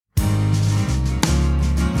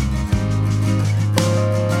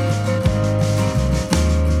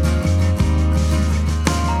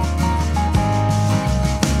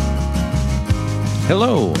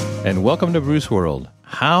Hello, and welcome to Bruce World,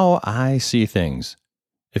 How I See Things.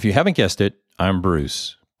 If you haven't guessed it, I'm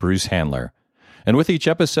Bruce Handler. And with each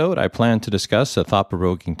episode, I plan to discuss a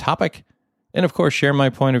thought-provoking topic and, of course, share my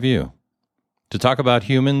point of view. To talk about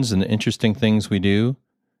humans and the interesting things we do,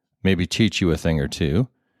 maybe teach you a thing or two,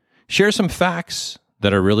 share some facts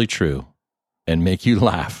that are really true, and make you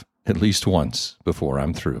laugh at least once before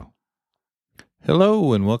I'm through.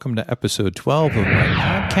 Hello, and welcome to episode 12 of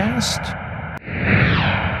my podcast.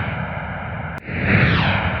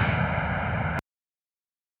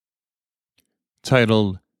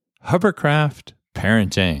 Titled Hovercraft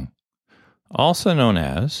Parenting, also known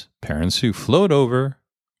as parents who float over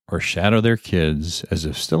or shadow their kids as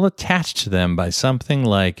if still attached to them by something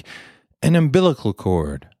like an umbilical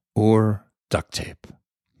cord or duct tape.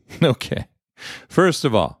 Okay, first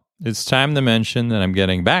of all, it's time to mention that I'm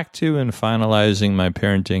getting back to and finalizing my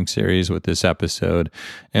parenting series with this episode,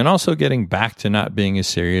 and also getting back to not being as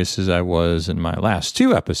serious as I was in my last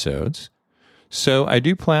two episodes. So I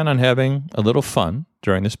do plan on having a little fun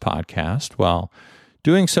during this podcast while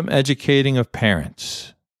doing some educating of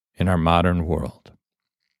parents in our modern world.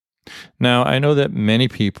 Now, I know that many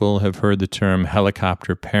people have heard the term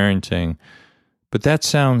helicopter parenting, but that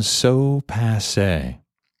sounds so passé,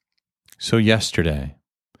 so yesterday,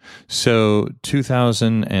 so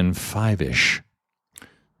 2005-ish.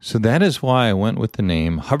 So that is why I went with the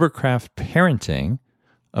name hovercraft parenting,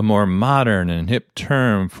 a more modern and hip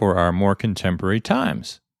term for our more contemporary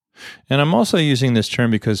times. And I'm also using this term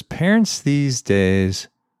because parents these days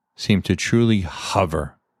seem to truly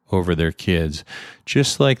hover over their kids,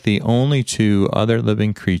 just like the only two other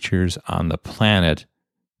living creatures on the planet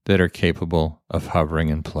that are capable of hovering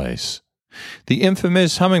in place. The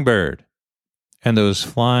infamous hummingbird and those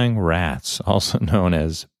flying rats, also known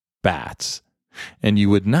as bats. And you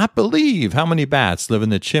would not believe how many bats live in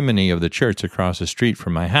the chimney of the church across the street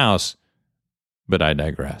from my house, but I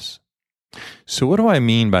digress. So what do I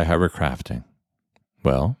mean by hovercrafting?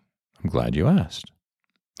 Well, I'm glad you asked.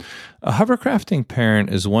 A hovercrafting parent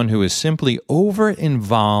is one who is simply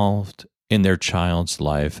over-involved in their child's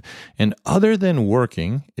life, and other than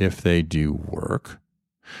working, if they do work,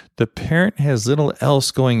 the parent has little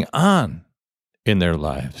else going on in their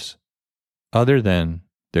lives other than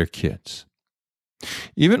their kids.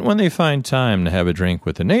 Even when they find time to have a drink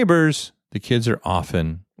with the neighbors, the kids are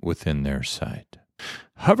often within their sight.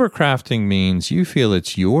 Hovercrafting means you feel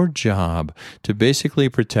it's your job to basically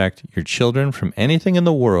protect your children from anything in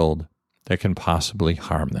the world that can possibly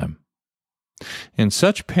harm them. And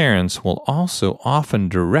such parents will also often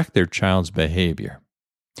direct their child's behavior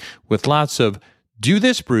with lots of, do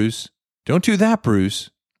this, Bruce, don't do that,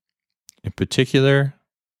 Bruce, in particular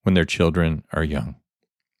when their children are young.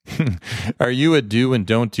 Are you a do and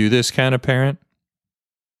don't do this kind of parent?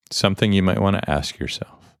 Something you might want to ask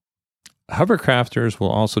yourself. Hovercrafters will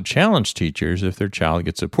also challenge teachers if their child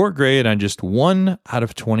gets a poor grade on just 1 out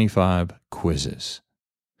of 25 quizzes.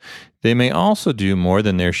 They may also do more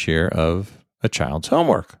than their share of a child's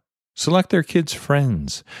homework. Select their kids'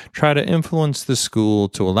 friends. Try to influence the school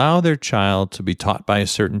to allow their child to be taught by a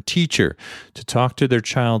certain teacher, to talk to their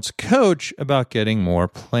child's coach about getting more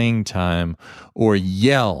playing time, or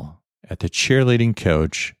yell at the cheerleading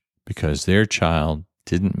coach because their child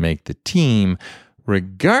didn't make the team,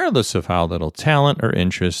 regardless of how little talent or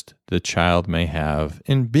interest the child may have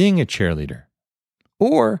in being a cheerleader.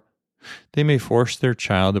 Or they may force their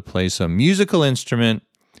child to play some musical instrument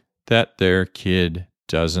that their kid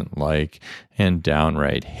doesn't like and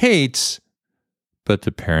downright hates, but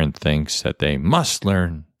the parent thinks that they must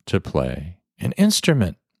learn to play an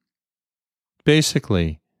instrument.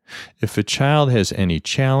 Basically, if a child has any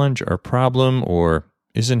challenge or problem or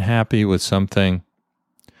isn't happy with something,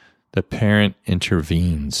 the parent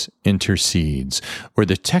intercedes, or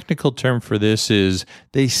the technical term for this is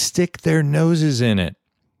they stick their noses in it.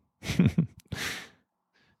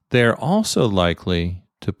 They're also likely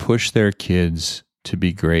to push their kids to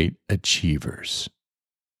be great achievers,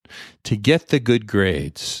 to get the good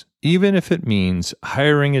grades, even if it means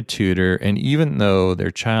hiring a tutor, and even though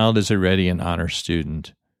their child is already an honor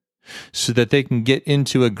student, so that they can get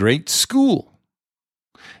into a great school.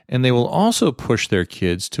 And they will also push their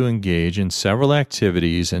kids to engage in several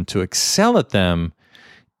activities and to excel at them,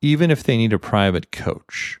 even if they need a private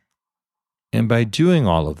coach. And by doing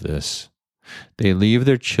all of this, they leave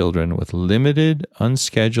their children with limited,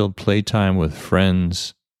 unscheduled playtime with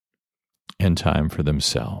friends and time for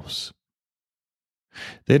themselves.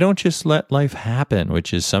 They don't just let life happen,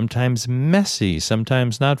 which is sometimes messy,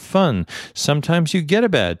 sometimes not fun. Sometimes you get a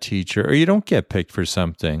bad teacher or you don't get picked for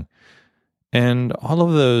something. And all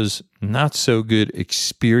of those not so good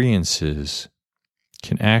experiences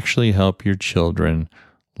can actually help your children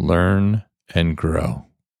learn and grow.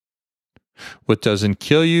 What doesn't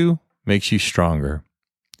kill you makes you stronger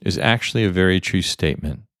is actually a very true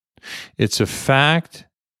statement. It's a fact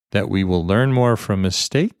that we will learn more from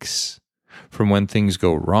mistakes, from when things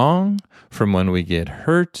go wrong, from when we get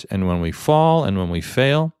hurt and when we fall and when we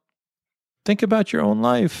fail. Think about your own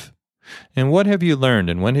life. And what have you learned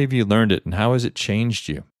and when have you learned it and how has it changed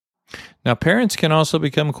you? Now, parents can also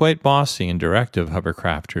become quite bossy and directive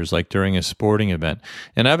hovercrafters, like during a sporting event.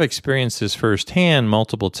 And I've experienced this firsthand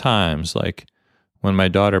multiple times, like when my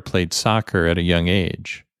daughter played soccer at a young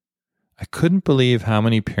age. I couldn't believe how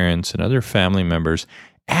many parents and other family members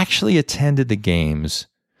actually attended the games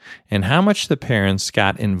and how much the parents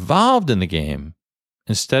got involved in the game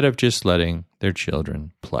instead of just letting their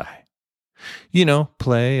children play. You know,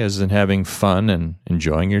 play as in having fun and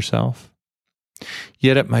enjoying yourself.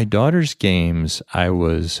 Yet at my daughter's games, I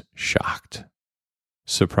was shocked,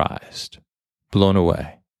 surprised, blown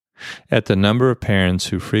away at the number of parents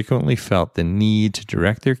who frequently felt the need to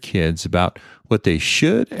direct their kids about what they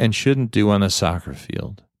should and shouldn't do on the soccer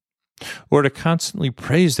field, or to constantly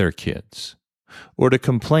praise their kids, or to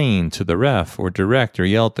complain to the ref or direct or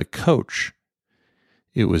yell at the coach.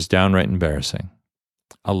 It was downright embarrassing.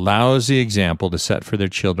 A lousy example to set for their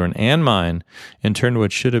children and mine, and turned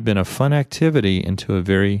what should have been a fun activity into a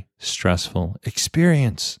very stressful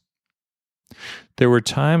experience. There were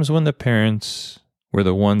times when the parents were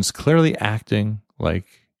the ones clearly acting like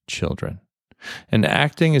children, and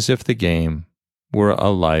acting as if the game were a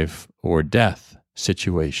life or death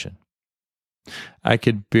situation. I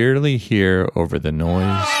could barely hear over the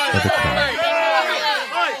noise of the crowd.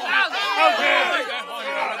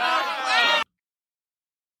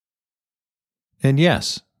 And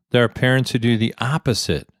yes, there are parents who do the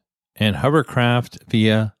opposite and hovercraft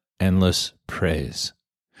via endless praise.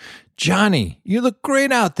 Johnny, you look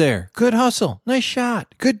great out there. Good hustle. Nice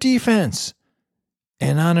shot. Good defense.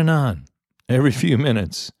 And on, every few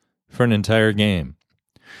minutes for an entire game.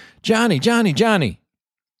 Johnny.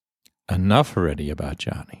 Enough already about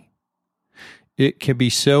Johnny. It can be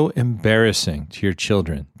so embarrassing to your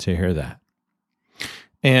children to hear that.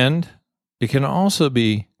 And it can also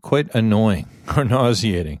be quite annoying or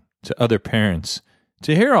nauseating to other parents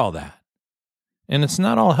to hear all that. And it's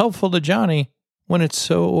not all helpful to Johnny when it's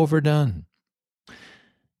so overdone.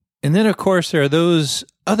 And then, of course, there are those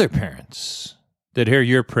other parents that hear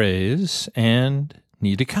your praise and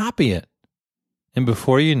need to copy it. And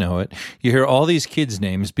before you know it, you hear all these kids'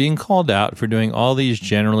 names being called out for doing all these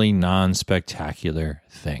generally non-spectacular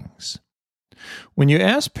things. When you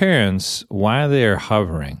ask parents why they are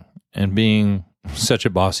hovering and being such a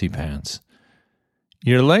bossy pants,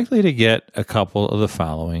 you're likely to get a couple of the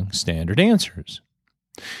following standard answers.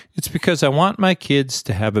 It's because I want my kids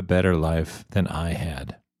to have a better life than I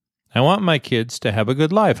had. I want my kids to have a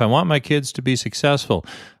good life. I want my kids to be successful.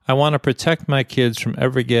 I want to protect my kids from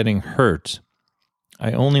ever getting hurt.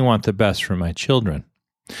 I only want the best for my children.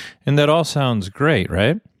 And that all sounds great,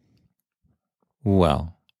 right?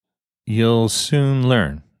 Well, you'll soon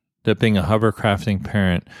learn that being a hovercrafting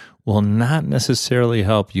parent will not necessarily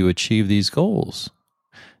help you achieve these goals.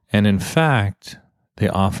 And in fact, they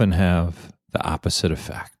often have the opposite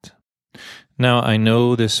effect. Now, I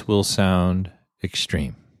know this will sound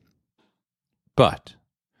extreme, but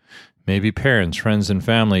maybe parents, friends, and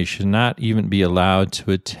family should not even be allowed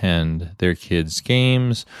to attend their kids'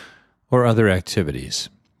 games or other activities.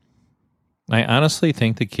 I honestly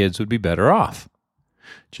think the kids would be better off.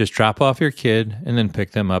 Just drop off your kid and then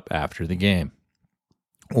pick them up after the game.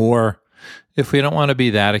 Or, if we don't want to be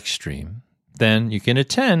that extreme, then you can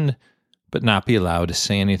attend, but not be allowed to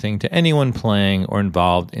say anything to anyone playing or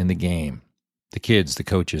involved in the game. The kids, the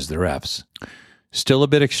coaches, the refs. Still a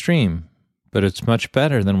bit extreme, but it's much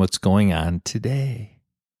better than what's going on today.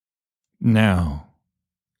 Now,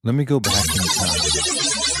 let me go back in time.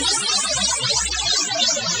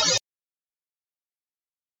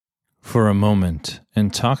 For a moment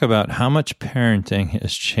and talk about how much parenting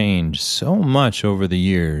has changed so much over the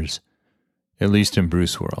years, at least in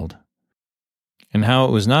Bruce world, and how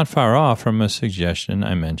it was not far off from a suggestion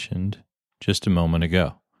I mentioned just a moment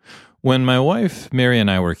ago. When my wife, Mary,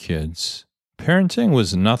 and I were kids, parenting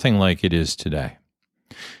was nothing like it is today.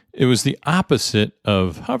 It was the opposite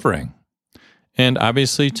of hovering. And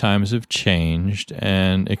obviously times have changed,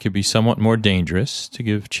 and it could be somewhat more dangerous to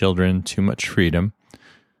give children too much freedom.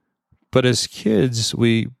 But as kids,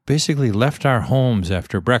 we basically left our homes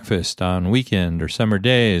after breakfast on weekend or summer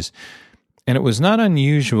days, and it was not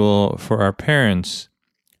unusual for our parents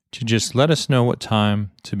to just let us know what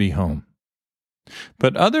time to be home.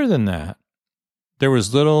 But other than that, There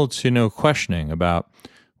was little to no questioning about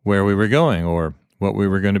where we were going or what we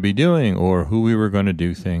were going to be doing or who we were going to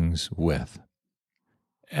do things with.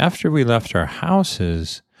 After we left our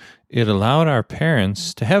houses, it allowed our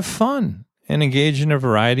parents to have fun and engage in a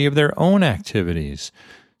variety of their own activities,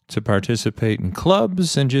 to participate in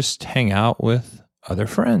clubs and just hang out with other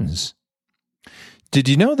friends. Did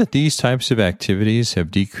you know that these types of activities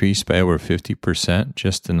have decreased by over 50%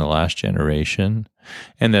 just in the last generation,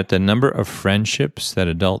 and that the number of friendships that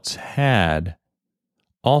adults had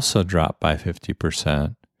also dropped by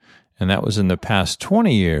 50%, and that was in the past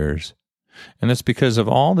 20 years, and that's because of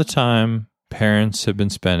all the time parents have been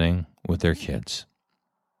spending with their kids.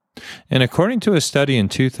 And according to a study in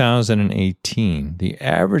 2018, the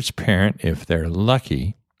average parent, if they're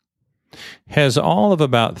lucky, has all of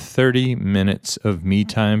about 30 minutes of me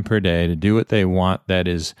time per day to do what they want that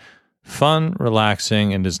is fun,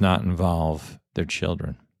 relaxing, and does not involve their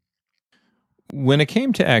children. When it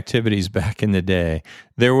came to activities back in the day,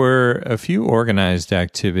 there were a few organized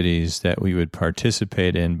activities that we would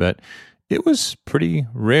participate in, but it was pretty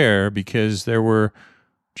rare because there were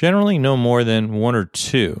generally no more than one or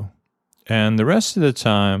two, and the rest of the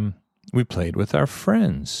time we played with our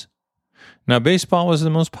friends. Now, baseball was the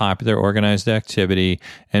most popular organized activity,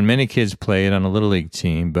 and many kids played on a Little League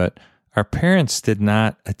team, but our parents did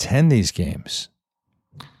not attend these games.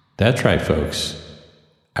 That's right, folks.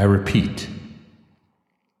 I repeat,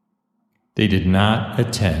 they did not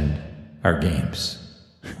attend our games.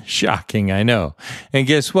 Shocking, I know. And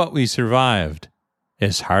guess what? We survived,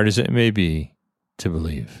 as hard as it may be to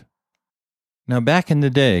believe. Now, back in the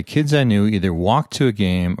day, kids I knew either walked to a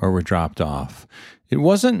game or were dropped off. It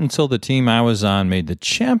wasn't until the team I was on made the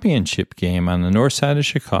championship game on the north side of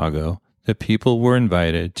Chicago that people were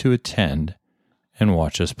invited to attend and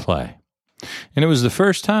watch us play. And it was the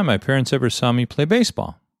first time my parents ever saw me play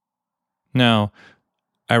baseball. Now,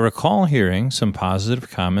 I recall hearing some positive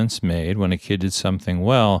comments made when a kid did something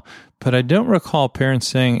well, but I don't recall parents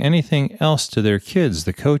saying anything else to their kids,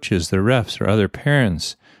 the coaches, the refs, or other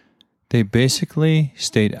parents. They basically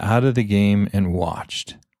stayed out of the game and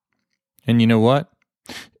watched. And you know what?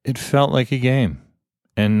 It felt like a game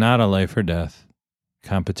and not a life or death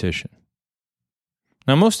competition.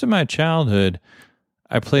 Now, most of my childhood,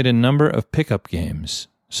 I played a number of pickup games: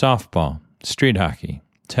 softball, street hockey,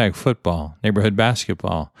 tag football, neighborhood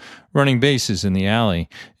basketball, running bases in the alley.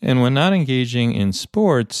 And when not engaging in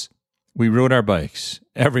sports, we rode our bikes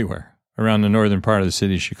everywhere around the northern part of the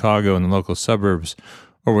city of Chicago and the local suburbs,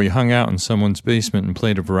 or we hung out in someone's basement and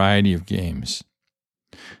played a variety of games.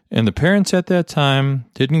 And the parents at that time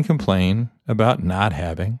didn't complain about not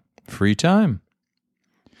having free time.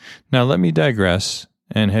 Now let me digress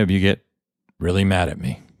and have you get really mad at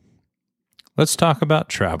me. Let's talk about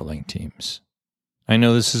traveling teams. I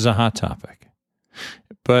know this is a hot topic,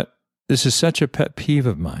 but this is such a pet peeve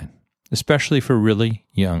of mine, especially for really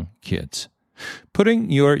young kids.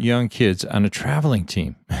 Putting your young kids on a traveling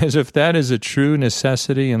team, as if that is a true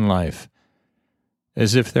necessity in life,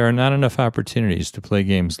 as if there are not enough opportunities to play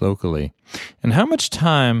games locally. And how much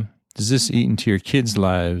time does this eat into your kids'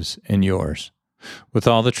 lives and yours, with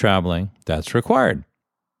all the traveling that's required?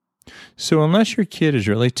 So unless your kid is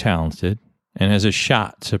really talented and has a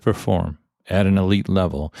shot to perform at an elite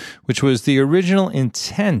level, which was the original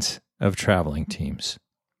intent of traveling teams,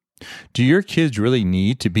 do your kids really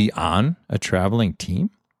need to be on a traveling team?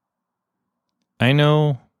 I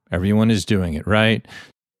know everyone is doing it, right?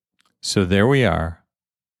 So there we are,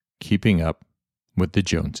 keeping up with the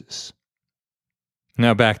Joneses.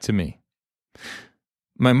 Now back to me.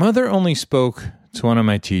 My mother only spoke to one of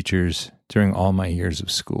my teachers during all my years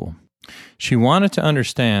of school. She wanted to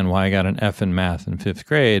understand why I got an F in math in 5th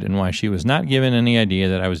grade and why she was not given any idea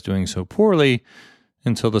that I was doing so poorly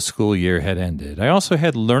until the school year had ended. I also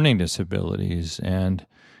had learning disabilities and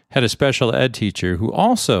had a special ed teacher who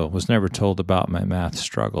also was never told about my math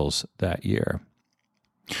struggles that year.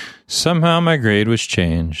 Somehow my grade was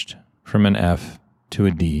changed from an F to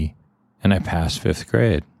a D, and I passed 5th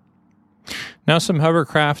grade. Now some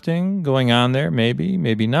hovercrafting going on there,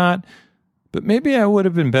 maybe not, but maybe I would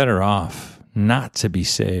have been better off not to be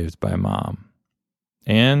saved by Mom,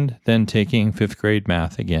 and then taking 5th grade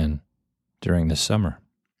math again during the summer.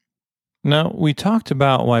 Now, we talked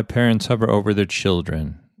about why parents hover over their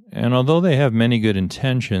children, and although they have many good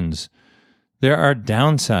intentions, there are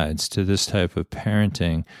downsides to this type of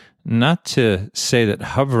parenting. Not to say that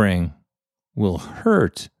hovering will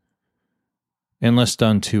hurt unless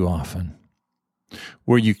done too often,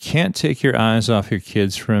 where you can't take your eyes off your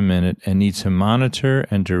kids for a minute and need to monitor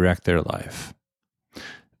and direct their life.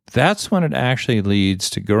 That's when it actually leads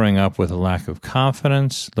to growing up with a lack of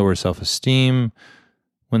confidence, lower self-esteem,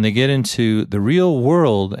 when they get into the real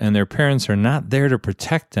world and their parents are not there to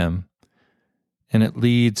protect them, and it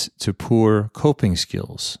leads to poor coping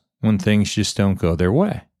skills when things just don't go their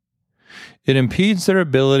way. It impedes their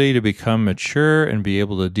ability to become mature and be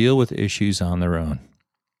able to deal with issues on their own.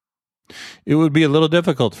 It would be a little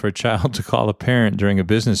difficult for a child to call a parent during a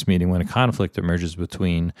business meeting when a conflict emerges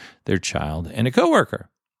between their child and a coworker.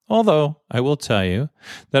 Although I will tell you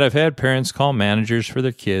that I've had parents call managers for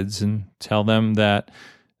their kids and tell them that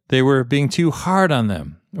they were being too hard on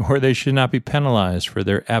them, or they should not be penalized for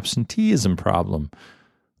their absenteeism problem,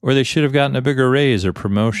 or they should have gotten a bigger raise or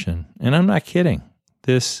promotion. And I'm not kidding.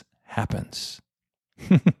 This happens.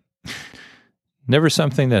 Never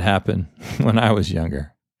something that happened when I was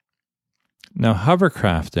younger. Now,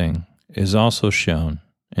 hovercrafting is also shown,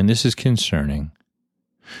 and this is concerning,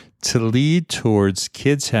 to lead towards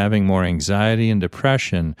kids having more anxiety and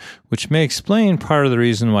depression, which may explain part of the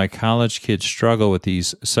reason why college kids struggle with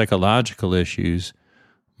these psychological issues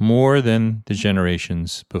more than the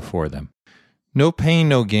generations before them. No pain,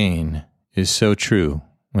 no gain is so true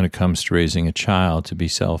when it comes to raising a child to be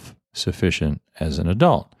self-sufficient as an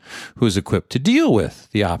adult who is equipped to deal with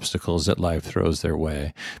the obstacles that life throws their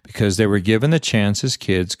way because they were given the chance as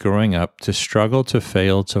kids growing up to struggle, to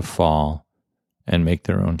fail, to fall, and make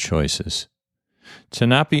their own choices. To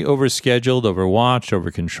not be overscheduled, overwatched,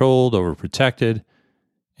 overcontrolled, overprotected,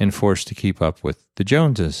 and forced to keep up with the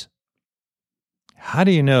Joneses. How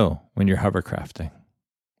do you know when you're hovercrafting?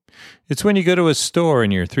 It's when you go to a store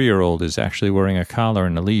and your 3-year-old is actually wearing a collar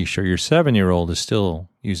and a leash, or your 7-year-old is still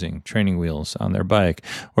using training wheels on their bike,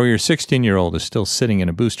 or your 16-year-old is still sitting in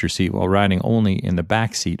a booster seat while riding only in the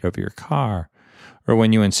back seat of your car, or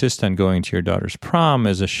when you insist on going to your daughter's prom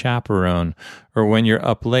as a chaperone, or when you're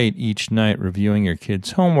up late each night reviewing your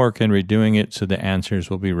kid's homework and redoing it so the answers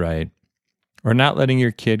will be right, or not letting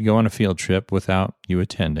your kid go on a field trip without you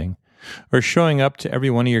attending, or showing up to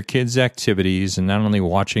every one of your kids' activities and not only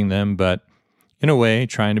watching them, but in a way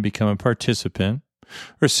trying to become a participant,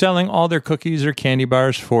 or selling all their cookies or candy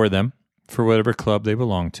bars for them for whatever club they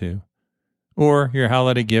belong to, or your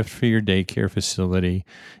holiday gift for your daycare facility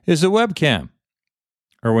is a webcam,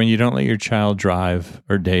 or when you don't let your child drive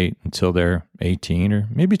or date until they're 18 or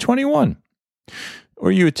maybe 21,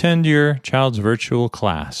 or you attend your child's virtual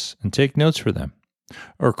class and take notes for them,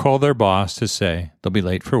 or call their boss to say they'll be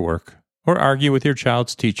late for work, or argue with your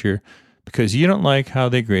child's teacher because you don't like how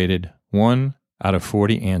they graded 1 out of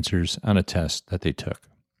 40 answers on a test that they took.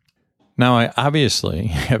 Now, I obviously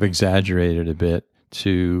have exaggerated a bit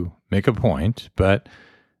to make a point, but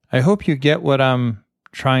I hope you get what I'm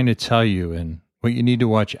trying to tell you and what you need to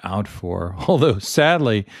watch out for. Although,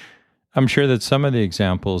 sadly, I'm sure that some of the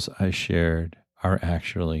examples I shared are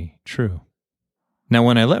actually true. Now,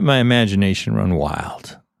 when I let my imagination run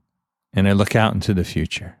wild and I look out into the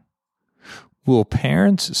future, will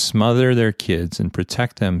parents smother their kids and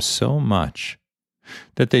protect them so much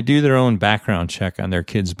that they do their own background check on their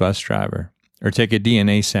kid's bus driver, or take a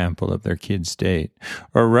DNA sample of their kid's date,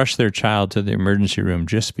 or rush their child to the emergency room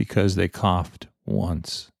just because they coughed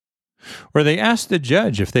once? Or they ask the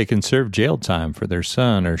judge if they can serve jail time for their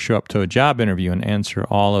son, or show up to a job interview and answer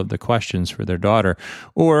all of the questions for their daughter,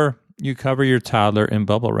 or you cover your toddler in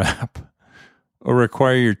bubble wrap, or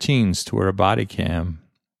require your teens to wear a body cam,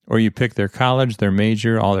 or you pick their college, their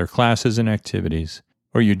major, all their classes and activities,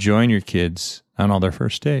 or you join your kids on all their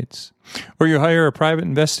first dates, or you hire a private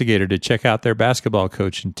investigator to check out their basketball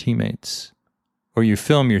coach and teammates, or you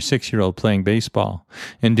film your 6-year-old playing baseball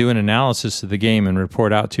and do an analysis of the game and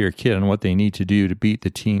report out to your kid on what they need to do to beat the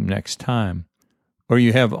team next time, or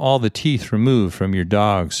you have all the teeth removed from your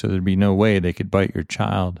dog so there'd be no way they could bite your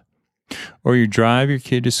child, or you drive your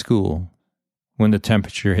kid to school when the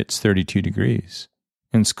temperature hits 32 degrees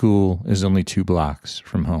and school is only 2 blocks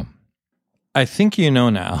from home. I think you know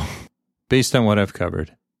now, based on what I've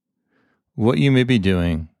covered, what you may be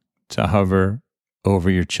doing to hover over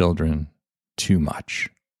your children too much.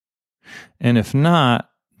 And if not,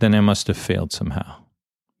 then I must have failed somehow.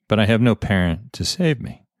 But I have no parent to save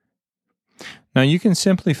me. Now, you can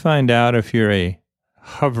simply find out if you're a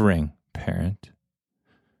hovering parent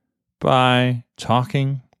by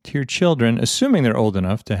talking to your children, assuming they're old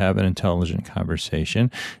enough to have an intelligent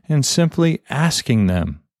conversation, and simply asking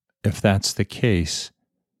them if that's the case,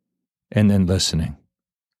 and then listening.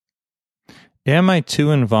 Am I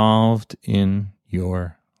too involved in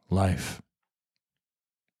your life?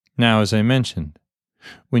 Now, as I mentioned,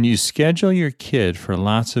 when you schedule your kid for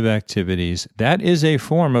lots of activities, that is a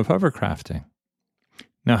form of hovercrafting.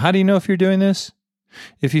 Now, how do you know if you're doing this?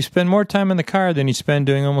 If you spend more time in the car than you spend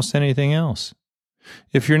doing almost anything else.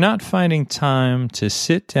 If you're not finding time to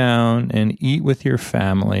sit down and eat with your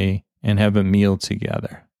family and have a meal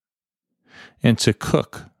together, and to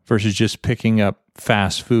cook versus just picking up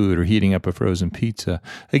fast food or heating up a frozen pizza,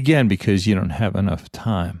 again, because you don't have enough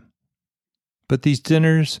time. But these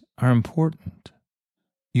dinners are important.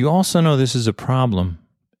 You also know this is a problem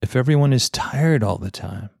if everyone is tired all the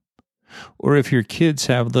time, or if your kids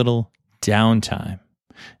have little downtime.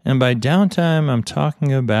 And by downtime, I'm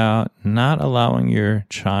talking about not allowing your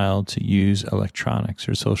child to use electronics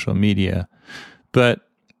or social media, but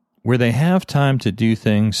where they have time to do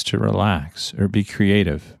things to relax or be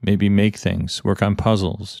creative, maybe make things, work on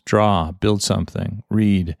puzzles, draw, build something,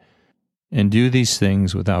 read, and do these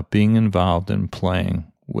things without being involved in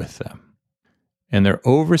playing with them. And they're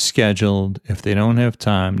overscheduled if they don't have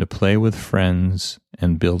time to play with friends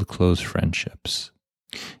and build close friendships.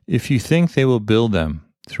 If you think they will build them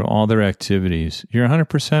through all their activities, you're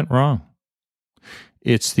 100% wrong.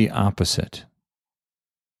 It's the opposite.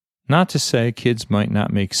 Not to say kids might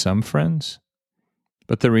not make some friends,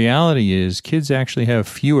 but the reality is kids actually have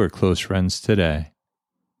fewer close friends today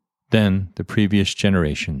than the previous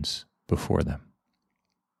generations before them.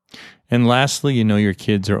 And lastly, you know your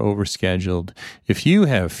kids are overscheduled if you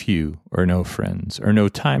have few or no friends or no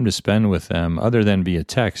time to spend with them other than via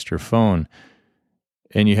text or phone,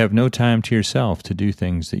 and you have no time to yourself to do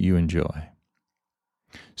things that you enjoy.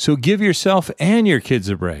 So give yourself and your kids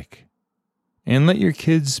a break. And let your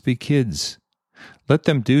kids be kids. Let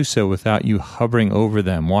them do so without you hovering over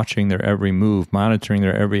them, watching their every move, monitoring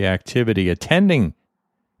their every activity, attending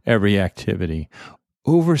every activity,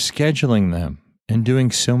 overscheduling them, and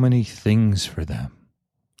doing so many things for them.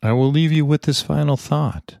 I will leave you with this final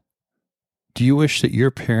thought. Do you wish that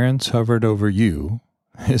your parents hovered over you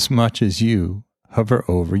as much as you hover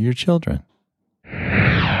over your children?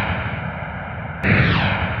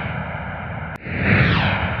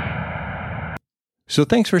 So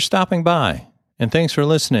thanks for stopping by, and thanks for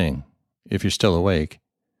listening, if you're still awake.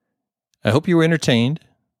 I hope you were entertained,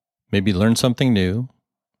 maybe learned something new,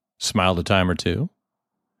 smiled a time or two,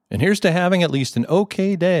 and here's to having at least an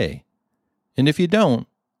okay day. And if you don't,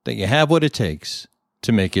 that you have what it takes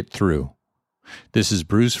to make it through. This is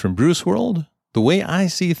Bruce from Bruce World, the way I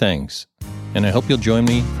see things, and I hope you'll join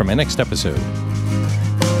me for my next episode.